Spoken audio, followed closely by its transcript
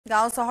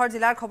গাঁও চহৰ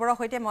জিলাৰ খবৰৰ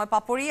সৈতে মই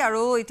পাপৰি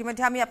আৰু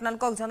ইতিমধ্যে আমি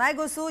আপোনালোকক জনাই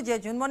গৈছো যে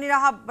জুনমনি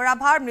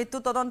ৰাভাৰ মৃত্যু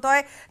তদন্তই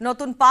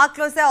নতুন পাক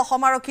লৈছে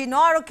অসম আৰক্ষী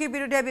 9 আৰক্ষীৰ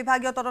বিৰুদ্ধে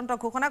বিভাগীয় তদন্ত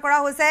ঘোষণা কৰা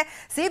হৈছে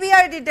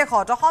CBIৰ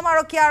নিৰ্দেশত অসম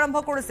আৰক্ষী আৰম্ভ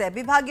কৰিছে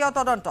বিভাগীয়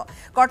তদন্ত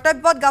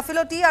কৰ্তব্যত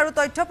গাফিলতি আৰু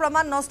তথ্য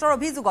প্ৰমাণ নষ্টৰ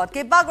অভিযোগত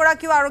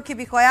কেইবাগৰাকীও আৰক্ষী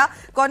বিষয়া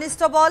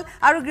কনিষ্টবল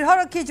আৰু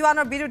গৃহৰক্ষী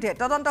জোৱানৰ বিৰুদ্ধে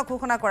তদন্ত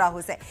ঘোষণা কৰা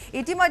হৈছে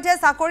ইতিমধ্যে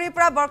চাকৰিৰ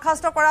পৰা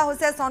বৰখাস্ত কৰা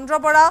হৈছে চন্দ্ৰ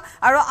বৰা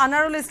আৰু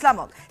আনাৰুল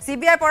ইছলামক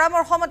CBIৰ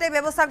পৰামৰ্শমতে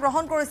ব্যৱস্থা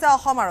গ্ৰহণ কৰিছে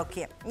অসম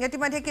আৰক্ষীয়ে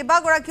ইতিমধ্যে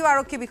কেইবাগৰাকীও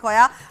আৰক্ষী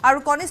বিষয়া আৰু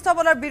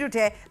কনিষ্টবলৰ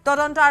বিৰুদ্ধে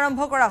তদন্ত আৰম্ভ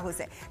কৰা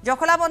হৈছে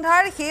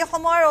জখলাবন্ধাৰ সেই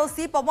সময়ৰ OC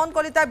পৱন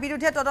কলিতাৰ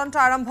বিৰুদ্ধে তদন্ত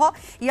আৰম্ভ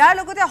ইয়াৰ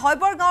লগতে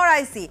হৈবৰ গাঁৱৰ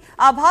IC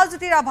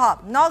আভাজ্যোতি ৰাভা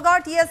নগাঁৱৰ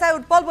TSI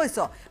উৎপল বৈশ্য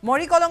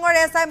মৰিকলঙৰ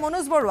SI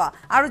মনোজ বৰুৱা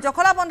আৰু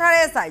জখলাবন্ধাৰ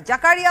SI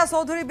জাকাৰিয়া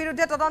চৌধুৰীৰ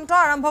বিৰুদ্ধে তদন্ত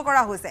আৰম্ভ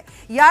কৰা হৈছে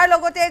ইয়াৰ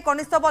লগতে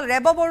কনিষ্টবল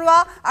ৰেব বৰুৱা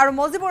আৰু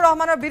মজিবুৰ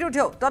ৰহমানৰ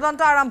বিৰুদ্ধেও তদন্ত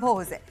আৰম্ভ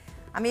হৈছে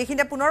আমি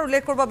এখিনে পুনৰ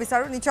উল্লেখ কৰিব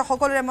বিচাৰো নিশ্চয়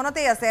সকলোৰে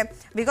মনতেই আছে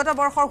বিগত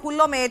বৰ্ষৰ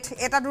 16 মেত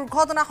এটা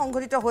দুৰ্ঘটনা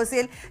সংঘটিত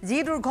হৈছিল যি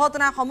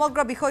দুৰ্ঘটনা সমগ্ৰ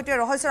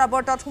বিষয়টোৰ ৰহস্যৰ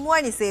আৱৰ্তত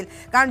সোমোৱাই নিছিল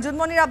কাৰণ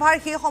জুনমনি ৰাভাৰ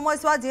সেই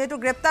সময়ছোৱা যেহেতু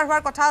গ্ৰেপ্তাৰ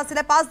হোৱাৰ কথা আছিল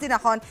 5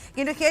 দিনাখন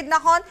কিন্তু সেই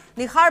দিনাখন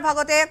নিখাৰ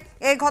ভাগতে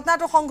এই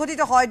ঘটনাটো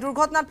সংঘটিত হয়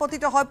দুৰ্ঘটনাত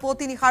পতিত হয়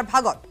পুৱতি নিখাৰ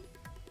ভাগত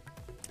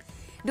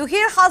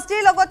দুখীৰ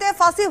শাস্তিৰ লগতে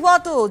ফাঁসি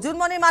হোৱাটো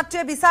জুনমনি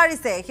মাতৃয়ে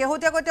বিচাৰিছে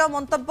শেহতীয়াকৈ তেওঁ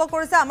মন্তব্য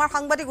কৰিছে আমাৰ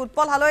সাংবাদিক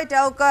উৎপল হালৈ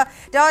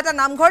তেওঁ এটা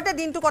নামঘৰতে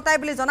দিনটো কটাই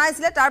বুলি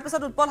জনাইছিলে তাৰ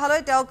পিছত উৎপল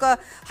হালৈ তেওঁ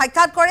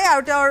সাক্ষাৎ কৰে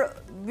আৰু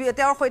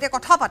তেওঁৰ সৈতে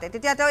কথা পাতে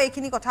তেতিয়া তেওঁ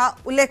এইখিনি কথা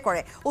উল্লেখ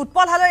কৰে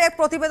উৎপল হালৈ এক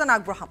প্ৰতিবেদন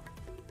আগবঢ়াম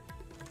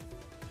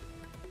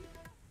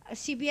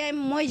CBI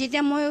মই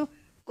যেতিয়া মই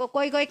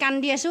কৈ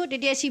কান্দি আছো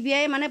তেতিয়া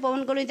CBI মানে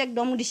পৱন কলিতাক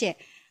দম দিছে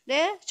দে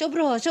চুপ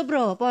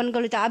ৰহ পৱন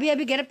কলিতা আবি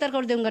গ্ৰেপ্তাৰ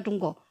কৰি দেউঙ্গা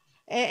তুমকো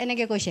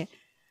এনেকে কৈছে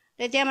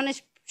তেতিয়া মানে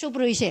চুপ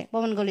ৰহিছে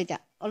পৱন কলিতা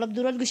অলপ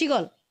দূৰত গুছি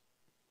গল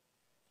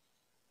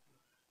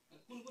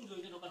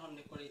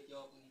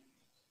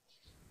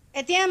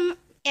এতিয়া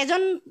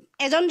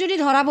এজন যদি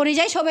ধৰা পৰি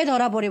যায় সবে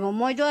ধৰা পৰিব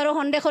মইতো আৰু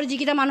সন্দেহৰ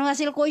যিকিটা মানুহ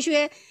আছিল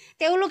কৈছোৱে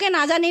তেওঁলোকে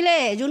নাজানিলে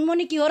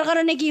জুনমনি কিহৰ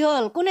কাৰণে কি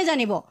হল কোনে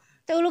জানিব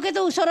তেওঁলোকেতো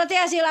ওচৰতে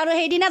আছিল আৰু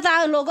সেইদিনা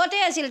লগতে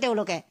আছিল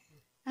তেওঁলোকে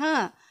হা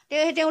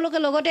তেওঁলোকে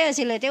লগতে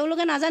আছিলে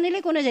তেওঁলোকে নাজানিলে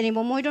কোনে জানিব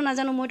মইতো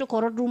নাজানো মইতো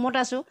ঘৰত ৰুমত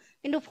আছো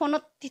কিন্তু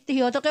ফোনত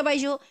হিহঁতকে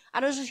পাইছো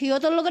আৰু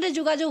হিহঁতৰ লগতে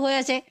যোগাযোগ হৈ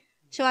আছে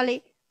ছোৱালী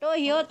তো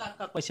হিহঁত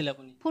কৈছিল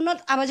আপুনি ফোনত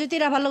আভাজ্যোতি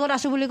ৰাভাৰ লগত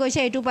আছো বুলি কৈছে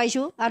এইটো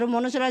পাইছো আৰু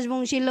মনোজ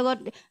ৰাজবংশীৰ লগত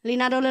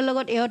লীনা দলৰ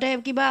লগত ইহঁতে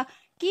কিবা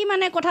কি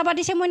মানে কথা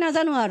পাতিছে মই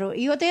নাজানো আৰু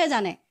ইহঁতেহে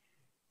জানে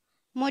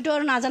মইতো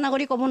আৰু নাজানা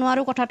কৰি ক'ব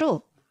নোৱাৰো কথাটো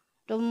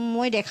তো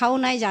মই দেখাও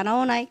নাই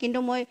জানাও নাই কিন্তু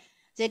মই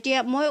যেতিয়া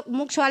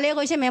মোক ছোৱালীয়ে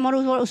কৈছে মেমৰ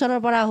ওচৰৰ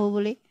পৰা আহো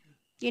বুলি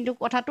কিন্তু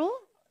কথাটো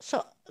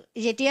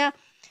যেতিয়া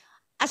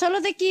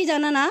আচলতে কি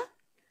জানানা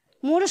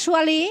মোৰ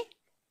ছোৱালী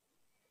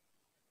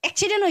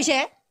এক্সিডেণ্ট হৈছে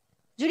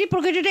যদি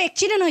প্ৰকৃততে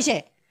এক্সিডেণ্ট হৈছে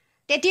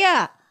তেতিয়া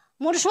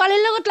মোৰ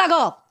ছোৱালীৰ লগত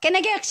লাগক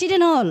কেনেকৈ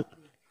এক্সিডেণ্ট হ'ল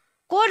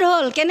ক'ত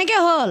হ'ল কেনেকৈ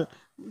হ'ল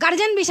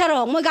গাৰ্জেন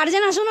বিচাৰক মই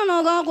গাৰ্জেন আছোঁ ন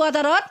নগাঁও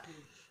কোৱাটাৰত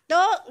তো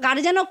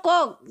গাৰ্জেনক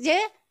কওক যে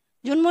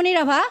জুনমনি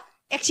ৰাভা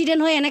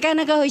এক্সিডেণ্ট হৈ এনেকৈ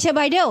হৈছে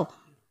বাইদেউ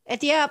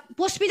এতিয়া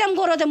পষ্টপিটাম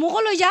কৰোঁতে মোকো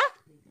লৈ যা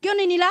কিয়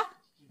নিনিলা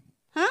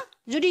হা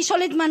যদি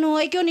চলিত মানুহ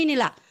হয় কিয়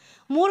নিনিলা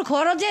মোৰ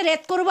ঘৰত যে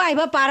ৰেড কৰিব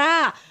আহিব পাৰা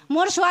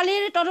মোৰ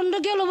ছোৱালীৰ তদন্ত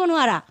কিয় ল'ব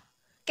নোৱাৰা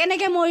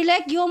কেনেকৈ মৰিলে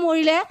কিয়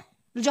মৰিলে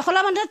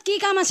জখলাবন্ধাত কি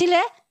কাম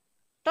আছিলে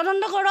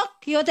তদন্ত কৰক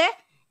সিহঁতে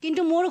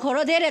কিন্তু মোৰ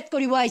ঘৰতহে ৰেড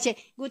কৰিব আহিছে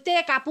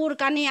গোটেই কাপোৰ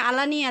কানি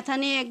আলানি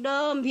আথানি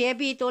একদম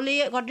VIP তলি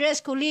গডৰেজ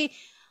খুলি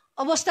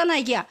অৱস্থা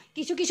নাইকিয়া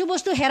কিছু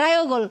বস্তু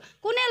হেৰাইও গ'ল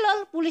কোনে ল'ল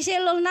পুলিচে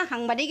ল'ল না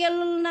সাংবাদিকে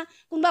ল'ল না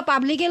কোনোবা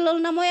পাব্লিকে ল'ল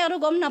না মই আৰু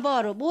গম নাপাওঁ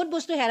আৰু বহুত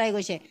বস্তু হেৰাই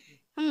গৈছে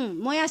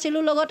মই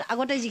আছিলোঁ লগত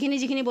আগতে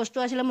যিখিনি বস্তু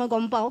আছিলে মই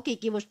গম পাওঁ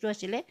কি বস্তু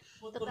আছিলে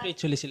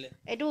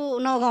এইটো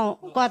নগাঁও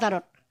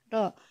কোৱাটাৰত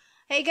তো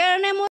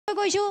সেইকাৰণে মই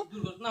কৈছোঁ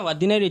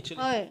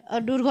হয়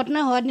দুৰ্ঘটনা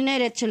হোৱাৰ দিনাই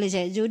ৰেড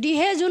চলিছে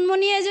যদিহে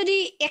জুনমনিয়ে যদি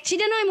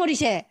এক্সিডেণ্ট হৈ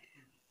মৰিছে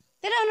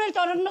তেনেহ'লে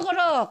তদন্ত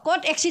কৰক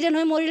ক'ত এক্সিডেণ্ট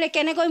হৈ মৰিলে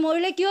কেনেকৈ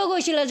মৰিলে কিয়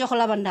গৈছিলে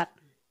জখলাবন্ধাত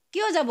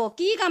কিয় যাব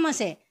কি কাম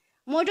আছে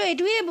মইতো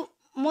এইটোৱে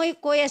মই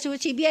কৈ আছোঁ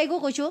CBIকো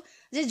কৈছোঁ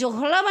যে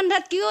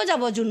জখলাবন্ধাত কিয়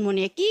যাব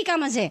জুনমনিয়ে কি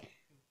কাম আছে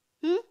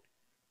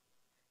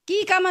কি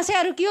কাম আছে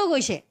আৰু কিয়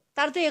গৈছে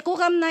তাৰতো একো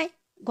কাম নাই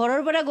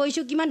ঘৰৰ পৰা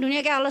গৈছোঁ কিমান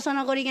ধুনীয়াকৈ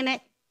আলোচনা কৰি কেনে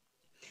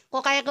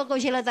ককায়েকে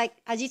কৈছিলে তাইক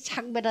আজি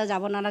চাক বেটা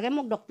যাব নালাগে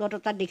মোক ডক্টৰৰ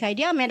তাত দেখাই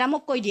দিয়া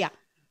মেডামক কৈ দিয়া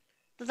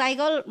তো তাই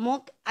গ'ল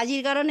মোক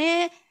আজিৰ কাৰণে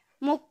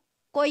মোক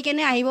কৈ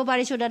কেনে আহিব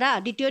পাৰিছোঁ দাদা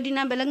দ্বিতীয়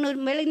দিনা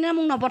বেলেগ দিনা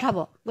মোক নপঠাব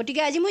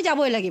গতিকে আজি মই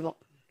যাবই লাগিব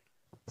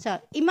ছাৰ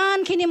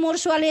ইমানখিনি মোৰ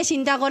ছোৱালীয়ে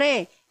চিন্তা কৰে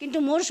কিন্তু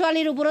মোৰ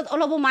ছোৱালীৰ ওপৰত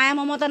অলপো মায়া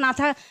মমতা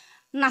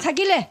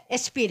নাথাকিলে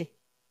SPৰ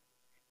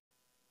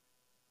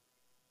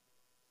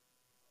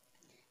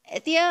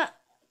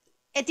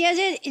এতিয়া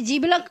যে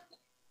যিবিলাক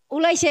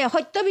ওলাইছে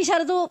সত্য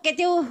বিচাৰটো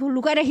কেতিয়াও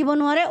লুকাই ৰাখিব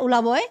নোৱাৰে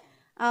ওলাবই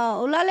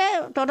ওলালে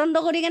তদন্ত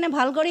কৰি কেনে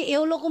ভাল কৰি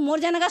এওঁলোকো মোৰ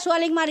যেনেকৈ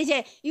ছোৱালীক মাৰিছে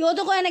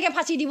ইহঁতকো এনেকৈ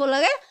ফাঁচি দিব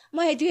লাগে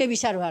মই সেইটোৱে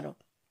বিচাৰোঁ আৰু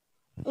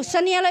উচ্চ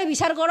ন্যায়ালয়ে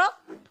বিচাৰ কৰক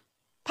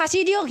ফাঁচি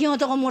দিয়ক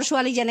সিহঁতকো মোৰ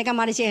ছোৱালীক যেনেকৈ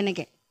মাৰিছে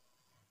সেনেকৈ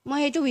মই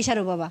সেইটো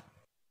বিচাৰোঁ বাবা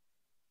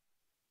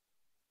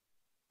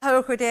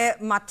সৈতে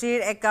মাতৃৰ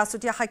এক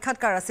আছুতীয়া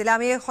সাক্ষাৎকাৰ আছিল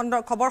আমি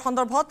খবৰ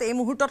সন্দৰ্ভত এই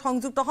মুহূৰ্তত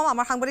সংযুক্ত হ'ম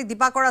আমাৰ সাংবাদিক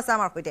দীপাকৰ আছে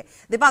আমাৰ সৈতে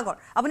দীপাকৰ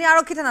আপুনি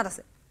আৰক্ষী থানাত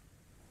আছে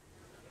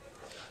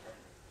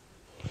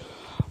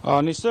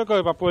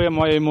নিশ্চয়কৈ বাপুৱে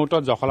মই এই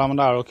মুহূৰ্তত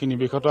জখলামন্দা আৰক্ষী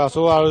নিৰীক্ষত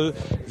আছোঁ আৰু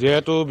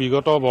যেহেতু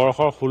বিগত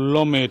বৰ্ষৰ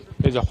 16 মে'ত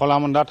এই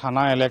জখলামন্দা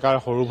থানা এলেকাৰ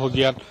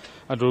সৰুভগীয়াত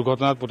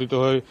দুৰ্ঘটনাত পতিত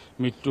হৈ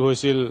মৃত্যু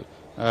হৈছিল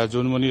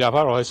জুনমণি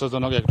ৰাভা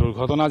ৰহস্যজনক এক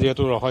দুৰ্ঘটনা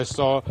যেহেতু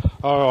ৰহস্যৰ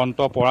অন্ত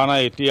পৰা নাই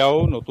এতিয়াও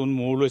নতুন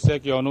মূৰ লৈছে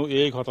কিয়নো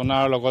এই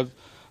ঘটনাৰ লগত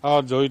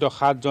জড়িত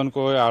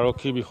 7জনকৈ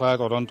আৰক্ষী বিষয়া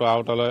তদন্ত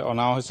আওতালৈ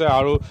অনা হৈছে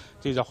আৰু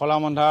যি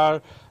জখলামন্দাৰ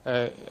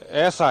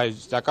SI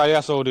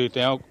জাকাৰিয়া চৌধুৰী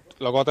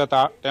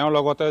তেওঁৰ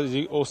লগতে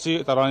যি OC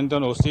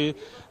তদানীন্তন OC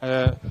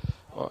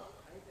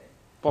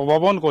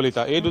পৱন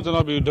কলিতা এই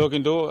দুজনৰ বিৰুদ্ধেও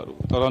কিন্তু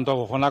তদন্ত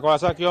ঘোষণা কৰা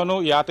আছে কিয়নো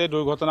ইয়াতে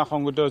দুৰ্ঘটনা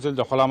সংঘটিত হৈছিল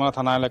জখলামন্দা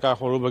থানা এলেকাৰ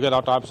সৰুভগীয়াত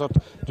আৰু তাৰপিছত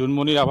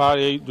জুনমণি ৰাভাৰ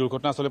এই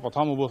দুৰ্ঘটনাস্থলী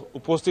প্ৰথম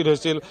উপস্থিত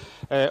হৈছিল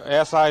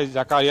SI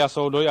জাকাৰিয়া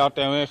চৌধুৰী আৰু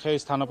তেওঁৱে সেই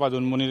স্থানৰ পৰা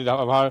জুনমণি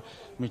ৰাভাৰ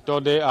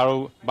মৃতদেহ আৰু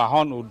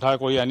বাহন উদ্ধাৰ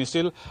কৰি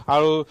আনিছিল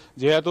আৰু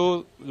যেহেতু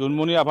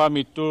জুনমণি ৰাভাৰ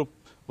মৃত্যুৰ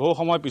বহু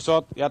সময়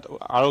পিছত ইয়াত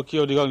আৰক্ষী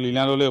অধীক্ষক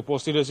লীনালৈ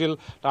উপস্থিত হৈছিল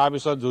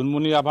তাৰপিছত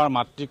জুনমণি ৰাভাৰ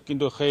মাতৃক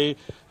কিন্তু সেই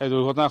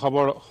দুৰ্ঘটনাৰ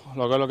খবৰ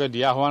লগে লগে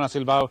দিয়া হোৱা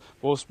নাছিল বা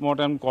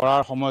পোষ্টমৰ্টেম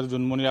কৰাৰ সময়ত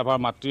জুনমণি ৰাভাৰ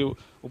মাতৃ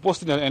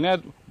উপস্থিত এনে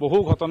বহু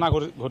ঘটনা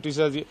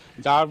ঘটিছে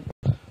যাৰ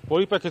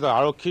পৰিপ্ৰেক্ষিতত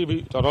আৰক্ষী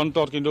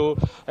তদন্তত কিন্তু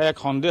এক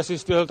সন্দেহ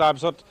সৃষ্টি হ'ল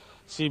তাৰপিছত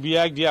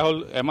CBIক দিয়া হ'ল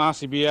এমাহ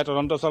CBI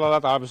তদন্ত চলালে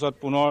তাৰপিছত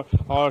পুনৰ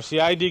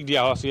CIDক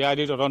দিয়া হ'ল CID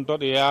তদন্তত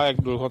এয়া এক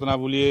দুৰ্ঘটনা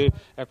বুলি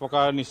এক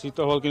প্ৰকাৰ নিশ্চিত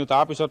হ'ল কিন্তু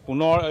তাৰপিছত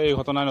পুনৰ এই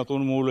ঘটনাই নতুন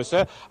মূৰ লৈছে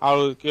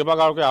আৰু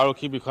কেইবাগৰাকী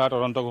আৰক্ষী বিষয়া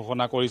তদন্ত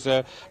ঘোষণা কৰিছে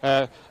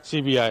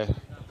CBI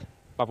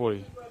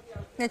পাপৰি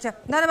নিশ্চয়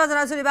ধন্যবাদ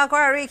জনাইছোঁ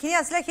দিবাকৰ আৰু এইখিনি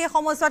আছিলে সেই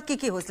সময়ছোৱাত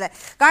কি হৈছিলে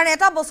কাৰণ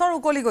এটা বছৰ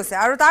উকলি গৈছে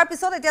আৰু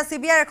তাৰপিছত এতিয়া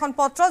CBIৰ এখন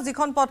পত্ৰ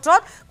যিখন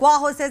পত্ৰত কোৱা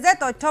হৈছে যে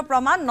তথ্য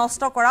প্ৰমাণ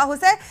নষ্ট কৰা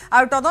হৈছে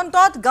আৰু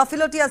তদন্তত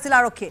গাফিলতি আছিল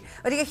আৰক্ষীৰ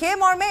গতিকে সেই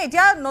মৰ্মে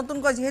এতিয়া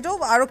নতুনকৈ যিহেতু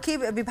আৰক্ষী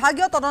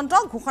বিভাগীয় তদন্ত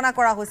ঘোষণা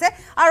কৰা হৈছে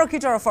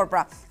আৰক্ষীৰ তৰফৰ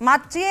পৰা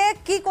মাতৃয়ে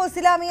কি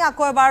কৈছিলে আমি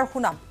আকৌ এবাৰ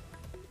শুনাম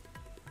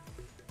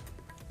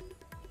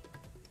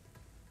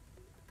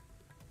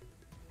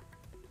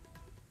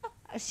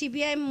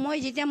CBI মই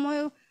যেতিয়া মই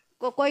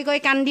কৈ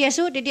কান্দি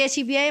আছোঁ তেতিয়া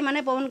CBI মানে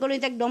পৱন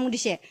কলিতাক দম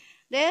দিছে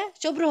দে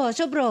চুপ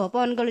ৰহ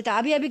পৱন কলিতা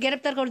আবি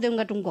গ্ৰেপ্তাৰ কৰি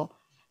দিওঁগা তুমকো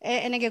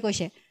এনেকৈ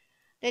কৈছে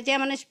তেতিয়া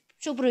মানে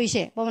চুপ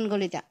ৰহিছে পৱন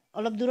কলিতা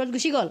অলপ দূৰত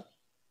গুচি গ'ল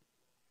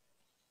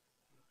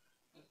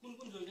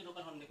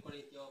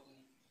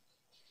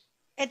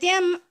এতিয়া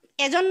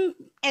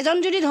এজন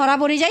যদি ধৰা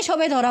পৰি যায়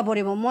চবেই ধৰা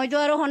পৰিব মইতো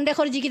আৰু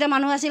সন্দেহৰ যিকেইটা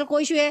মানুহ আছিল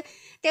কৈছোঁৱে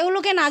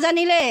তেওঁলোকে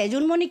নাজানিলে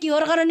জুনমণি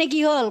কিহৰ কাৰণে কি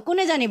হ'ল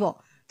কোনে জানিব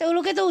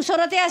তেওঁলোকেতো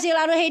ওচৰতে আছিল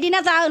আৰু সেইদিনা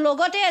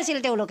লগতে আছিল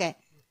তেওঁলোকে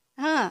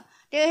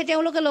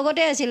তেওঁলোকে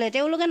লগতে আছিলে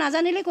তেওঁলোকে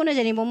নাজানিলে কোনে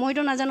জানিব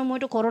মইতো নাজানো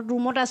মইতো ঘৰত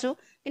ৰুমত আছোঁ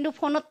কিন্তু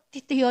ফোনত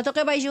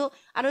সিহঁতকে পাইছোঁ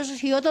আৰু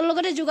সিহঁতৰ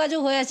লগতে যোগাযোগ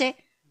হৈ আছে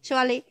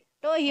ছোৱালী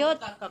তো সিহঁত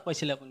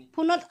কৈছিলে আপুনি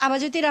ফোনত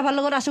আৱাজ্যোতি ৰাভাৰ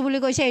লগত আছোঁ বুলি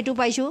কৈছে এইটো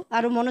পাইছোঁ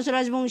আৰু মনোজ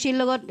ৰাজবংশীৰ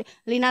লগত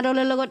লীনা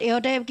দলৰ লগত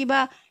ইহঁতে কিবা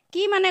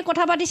কি মানে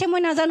কথা পাতিছে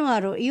মই নাজানো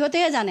আৰু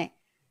ইহঁতেহে জানে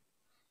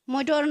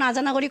মইতো আৰু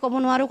নাজানা কৰি ক'ব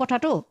নোৱাৰোঁ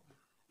কথাটো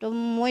তো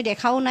মই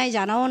দেখাও নাই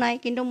জানাও নাই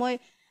কিন্তু মই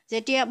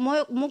যেতিয়া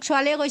মোক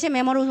ছোৱালীয়ে কৈছে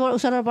মেমৰ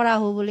ওচৰৰ পৰা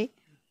আহোঁ বুলি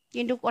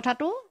কিন্তু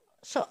কথাটো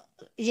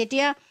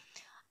যেতিয়া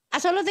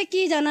আচলতে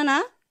কি জানানা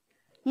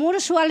মোৰ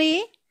ছোৱালী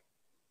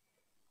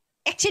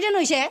এক্সিডেণ্ট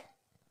হৈছে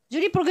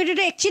যদি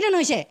প্ৰকৃততে এক্সিডেণ্ট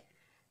হৈছে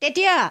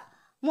তেতিয়া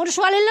মোৰ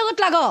ছোৱালীৰ লগত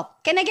লাগক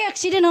কেনেকৈ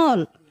এক্সিডেণ্ট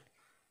হ'ল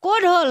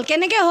ক'ত হ'ল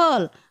কেনেকৈ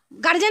হ'ল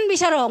গাৰ্জেন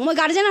বিচাৰক মই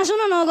গাৰ্জেন আছোঁ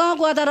ন নগাঁও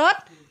কোৱাটাৰত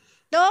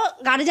তো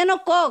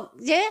গাৰ্জেনক কওক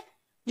যে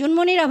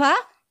জুনমণি ৰাভা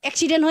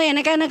এক্সিডেণ্ট হৈ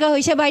এনেকৈ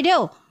হৈছে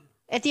বাইদেউ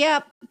এতিয়া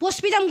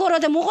পোষ্টমৰ্টেম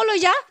কৰোঁতে মোকো লৈ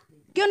যা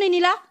কিয়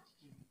নিনিলা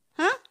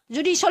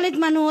যদি চলিত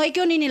মানুহ হয়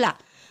কিয় নিনিলা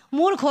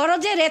মোৰ ঘৰত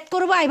যে ৰেড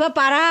কৰিব আহিব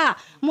পাৰা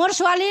মোৰ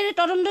ছোৱালীৰ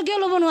তদন্ত কিয়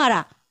ল'ব নোৱাৰা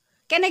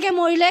কেনেকৈ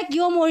মৰিলে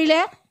কিয় মৰিলে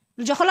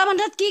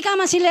জখলাবন্ধাত কি কাম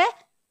আছিলে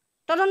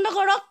তদন্ত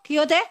কৰক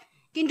সিহঁতে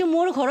কিন্তু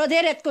মোৰ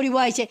ঘৰতহে ৰেড কৰিব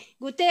আহিছে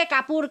গোটেই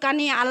কাপোৰ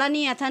কানি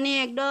আলানি আথানি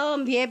একদম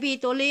VIP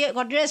তলি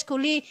গডৰেজ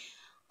খুলি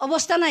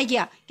অৱস্থা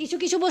নাইকিয়া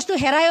কিছু বস্তু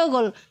হেৰাইও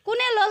গ'ল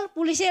কোনে ল'ল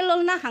পুলিচে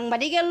ল'ল না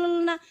সাংবাদিকে ল'ল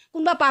না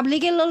কোনোবা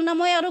পাব্লিকে ল'ল না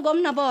মই আৰু গম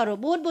নাপাওঁ আৰু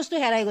বহুত বস্তু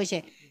হেৰাই গৈছে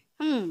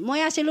মই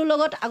আছিলোঁ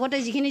লগত আগতে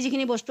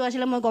যিখিনি বস্তু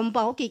আছিলে মই গম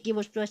পাওঁ কি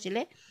বস্তু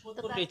আছিলে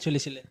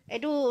চলিছিলে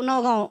এইটো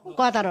নগাঁও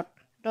কোৱাটাৰত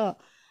তো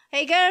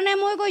সেইকাৰণে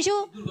মই কৈছোঁ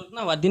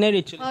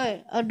হয়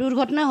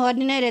দুৰ্ঘটনা হোৱাৰ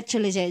দিনাই ৰেড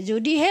চলিছে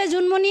যদিহে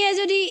জুনমণিয়ে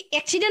যদি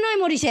এক্সিডেণ্ট হৈ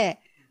মৰিছে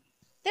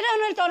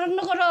তেনেহ'লে তদন্ত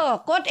কৰক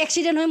ক'ত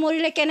এক্সিডেণ্ট হৈ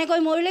মৰিলে কেনেকৈ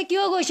মৰিলে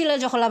কিয় গৈছিলে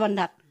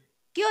জখলাবন্ধাত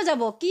কিয়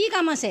যাব কি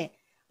কাম আছে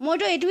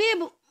মইতো এইটোৱে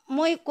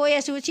মই কৈ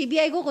আছোঁ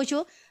CBIকো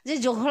কৈছোঁ যে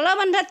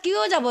জখলাবন্ধাত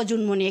কিয় যাব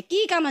জুনমণিয়ে কি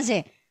কাম আছে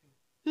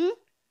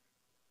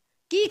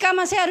কি কাম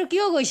আছে আৰু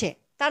কিয় গৈছে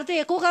তাৰতো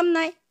একো কাম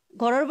নাই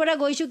ঘৰৰ পৰা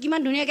গৈছোঁ কিমান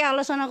ধুনীয়াকৈ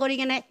আলোচনা কৰি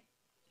কেনে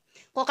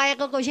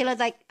ককায়েকে কৈছিলে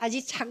তাইক আজি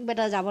চাক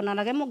বেটা যাব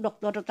নালাগে মোক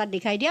ডক্টৰ তাত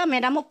দেখাই দিয়া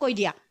মেডামক কৈ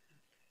দিয়া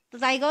তো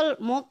তাই গ'ল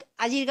মোক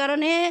আজিৰ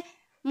কাৰণে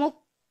মোক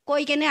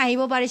কৈ কেনে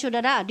আহিব পাৰিছোঁ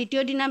দাদা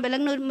দ্বিতীয় দিনা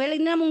বেলেগ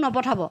দিনা মোক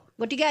নপঠাব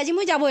গতিকে আজি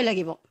মই যাবই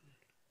লাগিব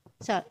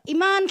ছাৰ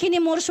ইমানখিনি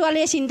মোৰ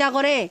ছোৱালীয়ে চিন্তা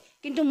কৰে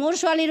কিন্তু মোৰ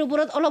ছোৱালীৰ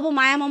ওপৰত অলপো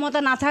মায়া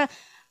মমতা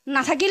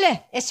নাথাকিলে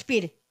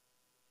এছপিৰ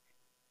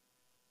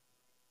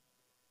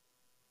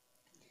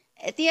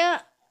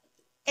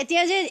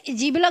এতিয়া যে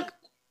যিবিলাক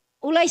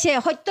ওলাইছে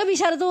সত্য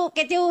বিচাৰটো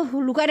কেতিয়াও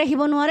লুকাই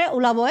ৰাখিব নোৱাৰে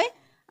ওলাবই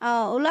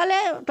ওলালে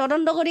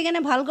তদন্ত কৰি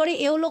কেনে ভাল কৰি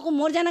এওঁলোকো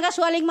মোৰ যেনেকৈ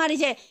ছোৱালীক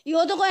মাৰিছে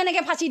ইহঁতকো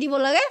এনেকৈ ফাঁচি দিব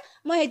লাগে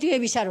মই সেইটোৱে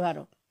বিচাৰোঁ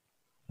আৰু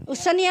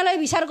উচ্চ ন্যায়ালয়ে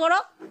বিচাৰ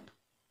কৰক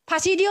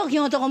ফাঁচি দিয়ক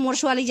সিহঁতকো মোৰ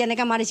ছোৱালীক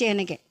যেনেকৈ মাৰিছে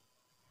সেনেকৈ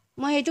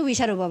মই সেইটো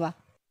বিচাৰোঁ বাবা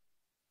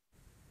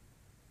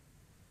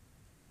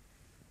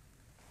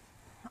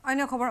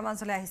অন্য খবৰ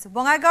মানচলে আহিছো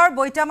বঙাইগাঁৱৰ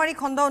বৈতামাৰী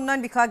খণ্ড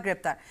উন্নয়ন বিষয়া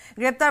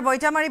গ্ৰেপ্তাৰ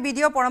বৈতামাৰী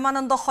বিডিঅ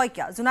পৰমানন্দ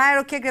শইকীয়া জোনাই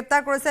আৰক্ষীয়ে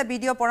গ্ৰেপ্তাৰ কৰিছে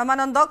বিডিঅ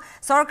পৰমানন্দক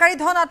চৰকাৰী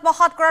ধন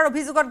আত্মসাৎ কৰাৰ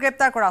অভিযোগত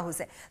গ্ৰেপ্তাৰ কৰা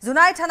হৈছে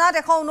জোনাই থানাত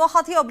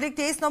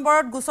 159/23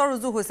 নম্বৰত গোচৰ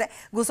ৰুজু হৈছে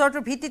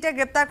গোচৰটোৰ ভিত্তিতে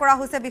গ্ৰেপ্তাৰ কৰা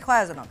হৈছে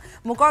বিষয়াজনক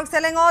মুকৰ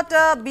চেলেঙত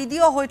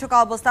বিডিঅ হৈ থকা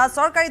অৱস্থাত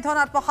চৰকাৰী ধন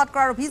আত্মসাৎ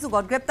কৰাৰ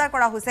অভিযোগত গ্ৰেপ্তাৰ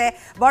কৰা হৈছে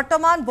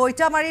বৰ্তমান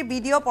বৈতামাৰী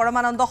বিডিঅ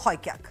পৰমানন্দ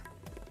শইকীয়াক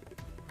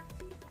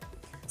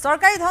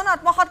চৰকাৰী ধন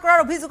আত্মসাৎ কৰাৰ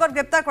অভিযোগত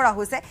গ্ৰেপ্তাৰ কৰা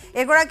হৈছে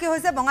এগৰাকী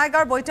হৈছে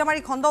বঙাইগাঁৱৰ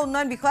বৈতামাৰী খণ্ড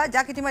উন্নয়ন বিষয়া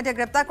যাক ইতিমধ্যে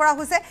গ্ৰেপ্তাৰ কৰা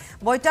হৈছে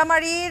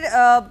বৈতামাৰীৰ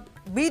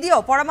বিডিঅ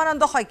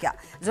পৰমানন্দ শইকীয়া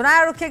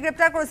জোনাই আৰক্ষীয়ে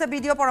গ্ৰেপ্তাৰ কৰিছে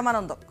বিডিঅ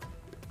পৰমানন্দক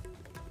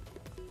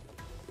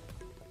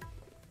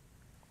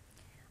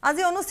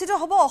আজি অনুষ্ঠিত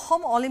হ'ব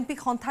অসম অলিম্পিক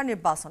সন্থাৰ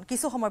নিৰ্বাচন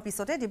কিছু সময়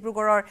পিছতে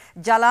ডিব্ৰুগড়ৰ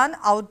জালান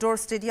আউটডোৰ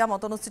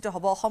ষ্টেডিয়ামত অনুষ্ঠিত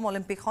হ'ব অসম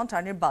অলিম্পিক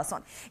সন্থাৰ নিৰ্বাচন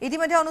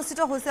ইতিমধ্যে অনুষ্ঠিত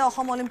হৈছে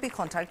অসম অলিম্পিক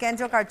সন্থাৰ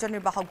কেন্দ্ৰীয়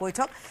কাৰ্যনিৰ্বাহক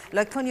বৈঠক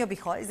লক্ষণীয়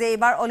বিষয় যে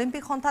এইবাৰ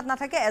অলিম্পিক সন্থাত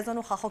নাথাকে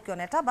এজনো শাসকীয়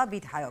নেতা বা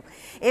বিধায়ক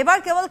এইবাৰ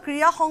কেৱল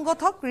ক্ৰীড়া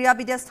সংগঠক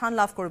ক্ৰীড়াবিদে স্থান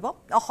লাভ কৰিব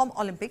অসম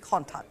অলিম্পিক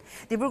সন্থাত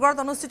ডিব্ৰুগড়ত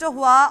অনুষ্ঠিত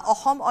হোৱা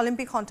অসম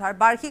অলিম্পিক সন্থাৰ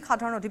বাৰ্ষিক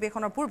সাধাৰণ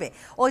অধিৱেশনৰ পূৰ্বে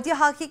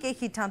ঐতিহাসিক এই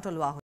সিদ্ধান্ত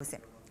লোৱা হৈছে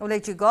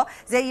উল্লেখযোগ্য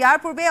যে ইয়াৰ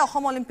পূৰ্বে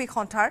অসম অলিম্পিক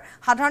সন্থাৰ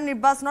সাধাৰণ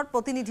নিৰ্বাচনত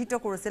প্ৰতিনিধিত্ব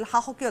কৰিছিল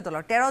শাসকীয়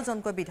দলৰ 13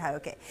 জনকৈ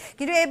বিধায়কে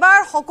কিন্তু এবাৰ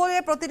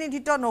সকলোৱে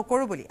প্ৰতিনিধিত্ব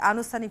নকৰো বুলি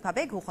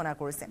আনুষ্ঠানিকভাৱে ঘোষণা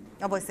কৰিছে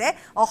অৱশ্যে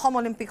অসম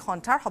অলিম্পিক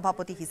সন্থাৰ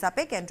সভাপতি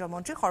হিচাপে কেন্দ্ৰীয়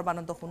মন্ত্ৰী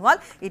সৰ্বানন্দ সোণোৱাল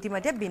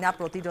ইতিমধ্যে বিনা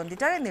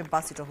প্ৰতিদ্বন্দ্বিতাৰে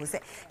নিৰ্বাচিত হৈছে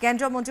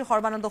কেন্দ্ৰীয় মন্ত্ৰী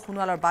সৰ্বানন্দ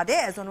সোণোৱালৰ বাদে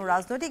এজনো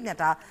ৰাজনৈতিক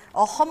নেতা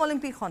অসম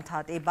অলিম্পিক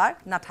সন্থাত এইবাৰ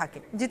নাথাকে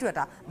যেটো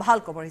এটা ভাল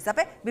খবৰ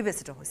হিচাপে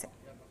বিবেচিত হৈছে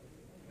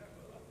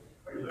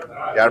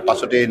ইয়াৰ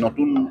পাছতে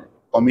নতুন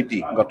কমিটি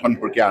গঠন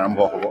প্ৰক্ৰিয়া আৰম্ভ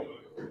হ'ব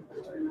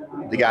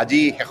গতিকে আজি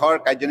শেষৰ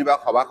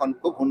কাৰ্যনিৰ্বাহক সভাখন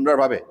খুব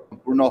সুন্দৰভাৱে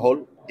সম্পূৰ্ণ হ'ল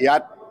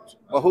ইয়াত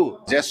বহু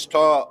জ্যেষ্ঠ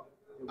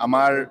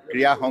আমাৰ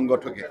ক্ৰীড়া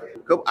সংগঠকে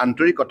খুব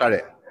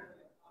আন্তৰিকতাৰে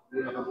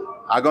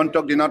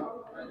আগন্তুক দিনত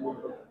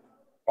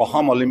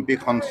অসম অলিম্পিক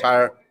সন্থাৰ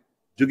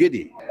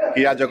যোগেদি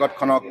ক্ৰীড়া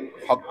জগতখনক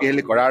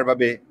শক্তিশালী কৰাৰ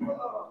বাবে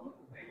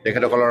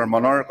তেখেতসকলৰ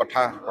মনৰ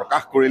কথা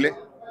প্ৰকাশ কৰিলে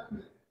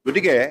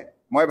গতিকে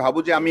মই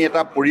ভাবোঁ যে আমি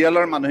এটা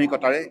পৰিয়ালৰ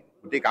মানসিকতাৰে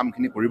গোটেই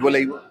কামখিনি কৰিব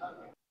লাগিব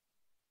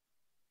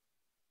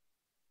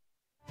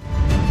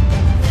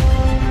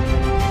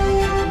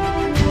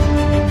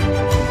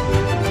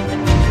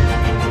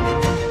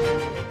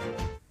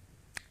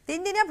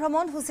 3 দিনীয়া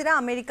ভ্ৰমণ সূচীৰে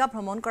আমেৰিকা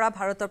ভ্ৰমণ কৰা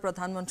ভাৰতৰ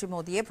প্ৰধানমন্ত্ৰী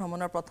মোদীয়ে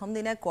ভ্ৰমণৰ প্ৰথম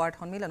দিনে কোৱাৰ্ড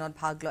সন্মিলনত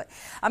ভাগ লয়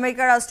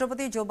আমেৰিকাৰ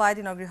ৰাষ্ট্ৰপতি জো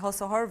বাইডেনৰ গৃহ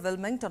চহৰ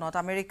উইলমিংটনত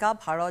আমেৰিকা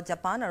ভাৰত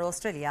জাপান আৰু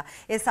অষ্ট্ৰেলিয়া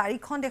এই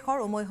চাৰিখন দেশৰ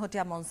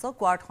উমৈহতীয়া মঞ্চ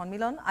কোৱাৰ্ড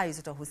সন্মিলন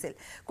আয়োজিত হৈছিল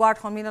কোৱাৰ্ড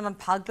সন্মিলনত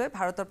ভাগ লৈ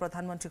ভাৰতৰ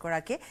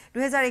প্ৰধানমন্ত্ৰীগৰাকীয়ে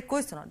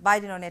 2021 চনত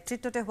বাইডেনৰ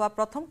নেতৃত্বতে হোৱা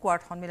প্ৰথম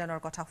কোৱাৰ্ড সন্মিলনৰ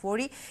কথা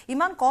ফুৰি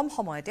ইমান কম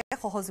সময়তে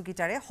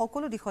সহযোগিতাৰে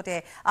সকলো দিশতে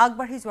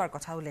আগবাঢ়ি যোৱাৰ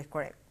কথা উল্লেখ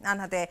কৰে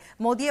আনহাতে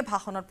মোদীয়ে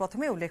ভাষণত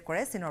প্ৰথমে উল্লেখ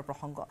কৰে চীনৰ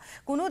প্ৰসংগ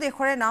কোনো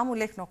দেশৰে নাম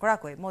উল্লেখ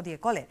নকৰাকৈ মোদীয়ে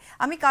ক'লে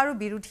আমি কাৰো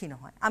বিৰোধী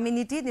নহয় আমি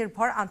নীতি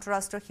নিৰ্ভৰ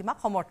আন্তঃৰাষ্ট্ৰীয় সীমাক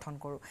সমৰ্থন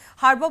কৰোঁ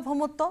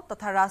সাৰ্বভৌমত্ব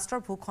তথা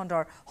ৰাষ্ট্ৰৰ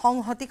ভূখণ্ডৰ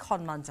সংহতিক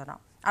সন্মান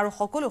জনাওঁ আৰু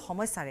সকলো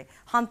সমস্যাৰে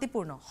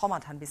শান্তিপূৰ্ণ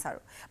সমাধান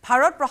বিচাৰোঁ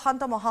ভাৰত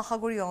প্ৰশান্ত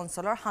মহাসাগৰীয়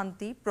অঞ্চলৰ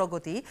শান্তি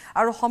প্ৰগতি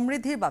আৰু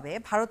সমৃদ্ধিৰ বাবে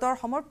ভাৰতৰ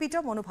সমৰ্পিত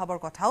মনোভাৱৰ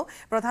কথাও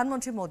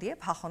প্ৰধানমন্ত্ৰী মোদীয়ে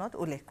ভাষণত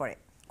উল্লেখ কৰে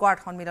কোৱাৰ্ড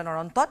সন্মিলনৰ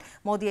অন্তত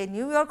মোদীয়ে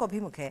নিউয়ৰ্ক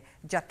অভিমুখে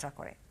যাত্ৰা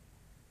কৰে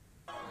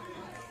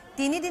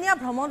 3 দিনীয়া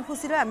ভ্ৰমণ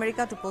সূচীৰে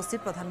আমেৰিকাত উপস্থিত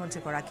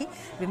প্ৰধানমন্ত্ৰীগৰাকী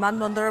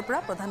বিমানবন্দৰৰ পৰা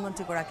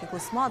প্ৰধানমন্ত্ৰীগৰাকীক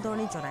উষ্ম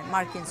আদৰণি জনায়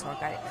মাৰ্কিন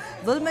চৰকাৰে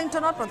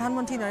উইলমিংটনত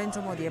প্ৰধানমন্ত্ৰী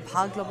নৰেন্দ্ৰ মোদীয়ে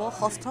ভাগ ল'ব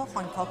 6ষ্ঠ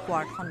সংখ্যক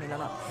কোৱাৰ্ড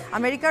সন্মিলনত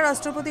আমেৰিকাৰ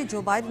ৰাষ্ট্ৰপতি জো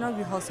বাইডেনৰ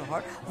গৃহ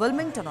চহৰ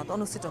উইলমিংটনত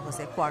অনুষ্ঠিত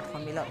হৈছে কোৱাৰ্ড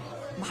সন্মিলন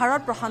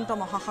ভাৰত প্ৰশান্ত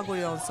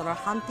মহাসাগৰীয় অঞ্চলৰ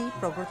শান্তি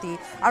প্ৰগতি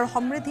আৰু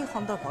সমৃদ্ধি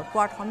সন্দৰ্ভত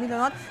কোৱাৰ্ড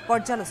সন্মিলনত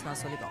পৰ্যালোচনা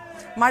চলিব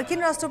মাৰ্কিন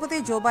ৰাষ্ট্ৰপতি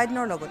জো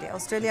বাইডেনৰ লগতে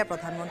অষ্ট্ৰেলিয়াৰ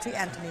প্ৰধানমন্ত্ৰী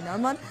এন্থনী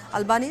নৰমান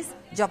আলবানিজ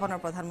জাপানৰ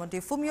প্ৰধানমন্ত্ৰী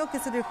ফুমিঅ'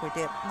 কিচিডিৰ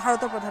সৈতে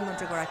ভাৰতৰ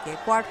প্ৰধানমন্ত্ৰীগৰাকীয়ে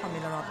কোৱাৰ্ড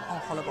সন্মিলনত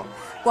অংশ ল'ব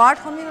কোৱাৰ্ড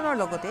সন্মিলনৰ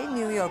লগতে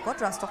নিউয়ৰ্কত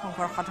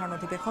ৰাষ্ট্ৰসংঘৰ সাধাৰণ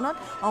অধিৱেশনত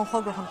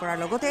অংশগ্ৰহণ কৰাৰ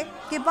লগতে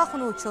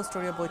কেইবাখনো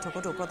উচ্চস্তৰীয়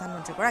বৈঠকতো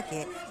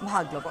প্ৰধানমন্ত্ৰীগৰাকীয়ে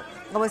ভাগ ল'ব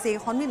অৱশ্যে এই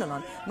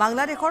সন্মিলনত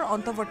বাংলাদেশৰ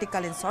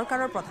অন্তৰ্বৰ্তীকালীন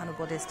চৰকাৰৰ প্ৰধান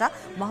উপদেষ্টা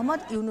মহম্মদ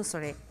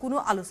ইউনুছৰে কোনো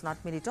আলোচনাত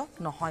মিলিত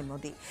নহয়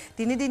মোদী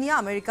তিনিদিনীয়া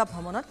আমেৰিকা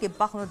ভ্ৰমণত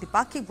কেইবাখনো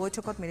দ্বিপাক্ষিক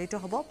বৈঠকত মিলিত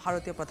হ'ব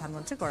ভাৰতীয়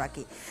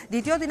প্ৰধানমন্ত্ৰীগৰাকী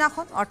দ্বিতীয়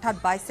দিনাখন অৰ্থাৎ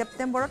 22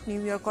 ছেপ্টেম্বৰত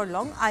নিউয়ৰ্কৰ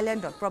লং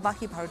আইলেণ্ডত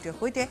প্ৰবাসী ভাৰতীয়ৰ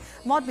সৈতে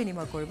মত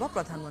বিনিময় কৰিব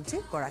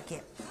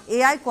প্ৰধানমন্ত্ৰীগৰাকীয়ে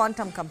AI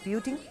কোৱান্টাম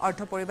কম্পিউটিং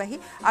অৰ্ধপৰিবাহী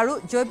আৰু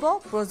জৈৱ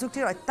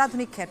প্ৰযুক্তিৰ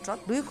অত্যাধুনিক ক্ষেত্ৰত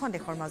দুয়োখন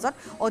দেশৰ মাজত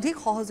অধিক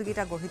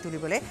সহযোগিতা গঢ়ি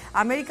তুলিবলৈ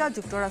আমেৰিকা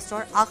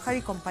যুক্তৰাষ্ট্ৰৰ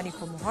আগশাৰী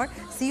কোম্পানীসমূহৰ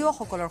CEO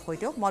সকলৰ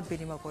সৈতেও মত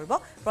বিনিময় কৰিব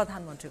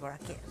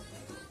প্ৰধানমন্ত্ৰীগৰাকীয়ে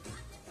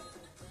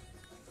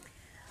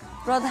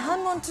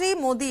প্ৰধানমন্ত্ৰী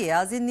মোদীয়ে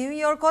আজি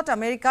নিউয়ৰ্কত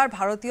আমেৰিকাৰ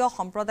ভাৰতীয়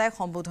সম্প্ৰদায়ক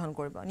সম্বোধন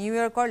কৰিব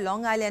নিউয়ৰ্কৰ লং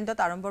আইলেণ্ডত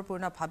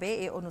আড়ম্বৰপূৰ্ণভাৱে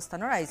এই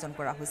অনুষ্ঠানৰ আয়োজন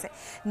কৰা হৈছে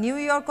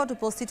নিউয়ৰ্কত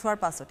উপস্থিত হোৱাৰ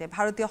পাছতে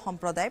ভাৰতীয়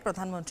সম্প্ৰদায়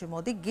প্ৰধানমন্ত্ৰী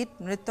মোদীক গীত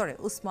নৃত্যৰে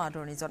উষ্ম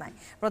আদৰণি জনায়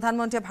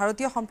প্ৰধানমন্ত্ৰীয়ে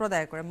ভাৰতীয়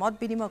সম্প্ৰদায়ৰে মত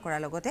বিনিময়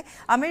কৰাৰ লগতে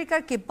আমেৰিকাৰ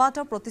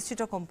কেইবাটাও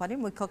প্ৰতিষ্ঠিত কোম্পানীৰ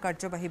মুখ্য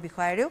কাৰ্যবাহী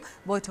বিষয়াৰেও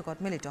বৈঠকত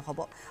মিলিত হ'ব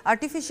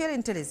artificial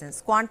intelligence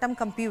quantum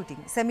computing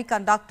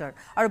semiconductor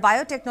আৰু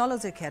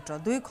বায়'টেকনলজিৰ ক্ষেত্ৰত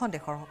দুয়োখন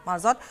দেশৰ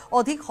মাজত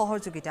অধিক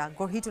সহযোগিতা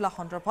গঢ়ি তোলা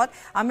সন্দৰ্ভত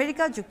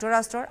আমেৰিকা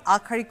যুক্তৰাষ্ট্ৰৰ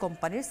আগশাৰী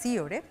কোম্পানীৰ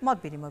CEOৰে মত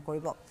বিনিময়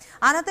কৰিব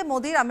আনহাতে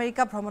মোদীৰ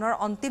আমেৰিকা ভ্ৰমণৰ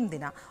অন্তিম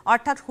দিনা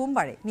অৰ্থাৎ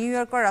সোমবাৰে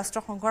নিউয়ৰ্কৰ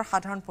ৰাষ্ট্ৰসংঘৰ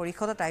সাধাৰণ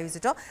পৰিষদত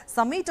আয়োজিত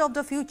সামিট অফ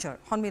দ্য ফিউচাৰ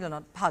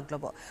সন্মিলনত ভাগ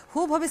ল'ব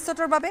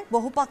সুভৱিষ্যতৰ বাবে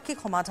বহুপাক্ষিক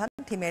সমাধান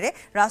থিমেৰে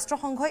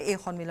ৰাষ্ট্ৰসংঘই এই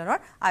সন্মিলনৰ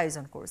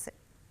আয়োজন কৰিছে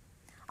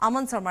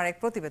আমন শৰ্মাৰ এক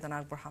প্ৰতিবেদন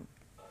আগবঢ়াম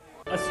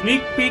A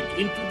sneak peek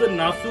into the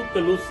Nassau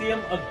Colosseum,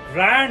 a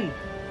grand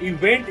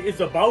event is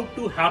about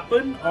to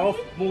happen of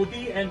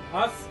Modi and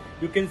us.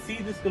 You can see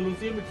this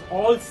Colosseum, it's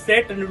all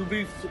set and it will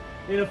be,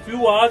 in a few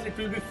hours, it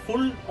will be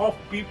full of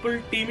people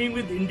teeming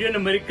with Indian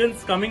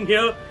Americans coming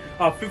here.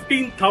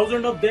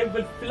 15,000 of them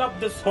will fill up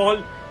this hall.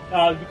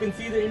 You can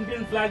see the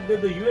Indian flag there,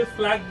 the US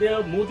flag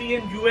there, Modi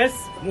and US,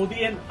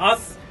 Modi and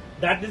us.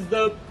 That is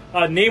the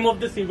name of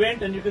this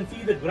event, and you can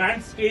see the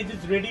grand stage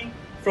is ready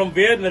from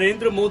where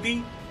Narendra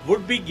Modi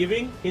would be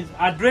giving his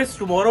address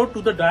tomorrow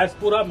to the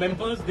diaspora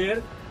members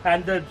there.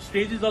 And the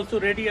stage is also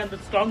ready and the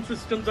sound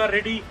systems are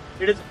ready.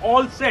 It is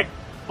all set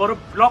for a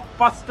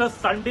blockbuster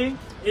Sunday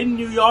in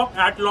New York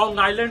at Long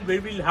Island, where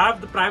we'll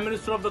have the Prime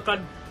Minister of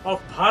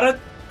Bharat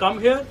come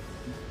here,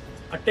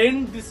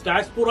 attend this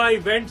diaspora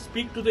event,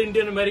 speak to the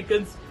Indian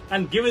Americans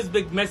and give his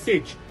big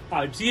message.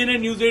 CNN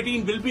News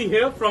 18 will be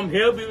here. From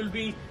here we will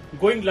be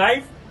going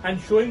live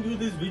and showing you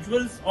these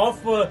visuals of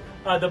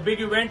the big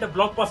event, a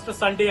blockbuster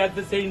Sunday, as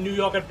they say in New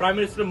York. And Prime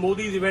Minister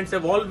Modi's events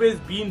have always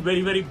been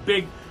very, very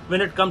big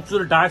when it comes to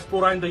the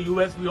diaspora in the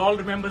US. We all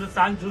remember the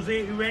San Jose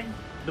event,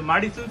 the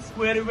Madison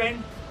Square event.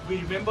 We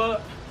remember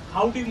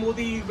Howdy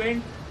Modi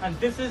event. And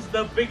this is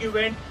the big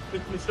event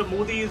which Mr.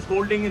 Modi is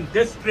holding in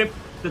this trip,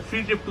 the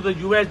free trip to the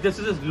US. This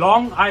is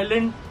Long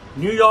Island,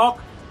 New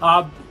York.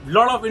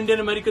 Lot of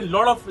Indian American,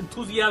 lot of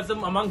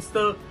enthusiasm amongst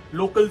the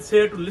locals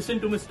here to listen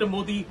to Mr.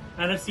 Modi.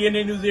 And at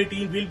CNN News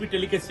 18, we'll be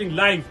telecasting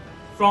live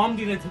from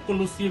the Nassau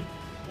Colosseum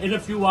in a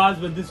few hours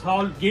when this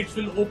hall gates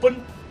will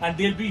open. And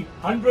there'll be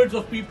hundreds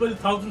of people,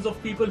 thousands of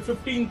people,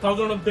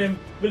 15,000 of them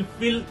will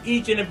fill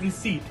each and every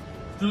seat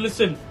to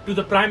listen to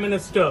the Prime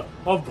Minister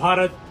of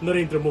Bharat,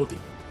 Narendra Modi.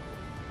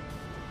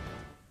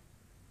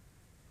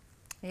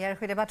 ইয়াৰ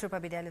সৈতে বাতৰি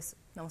বিদায় লৈছো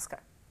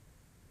নমস্কাৰ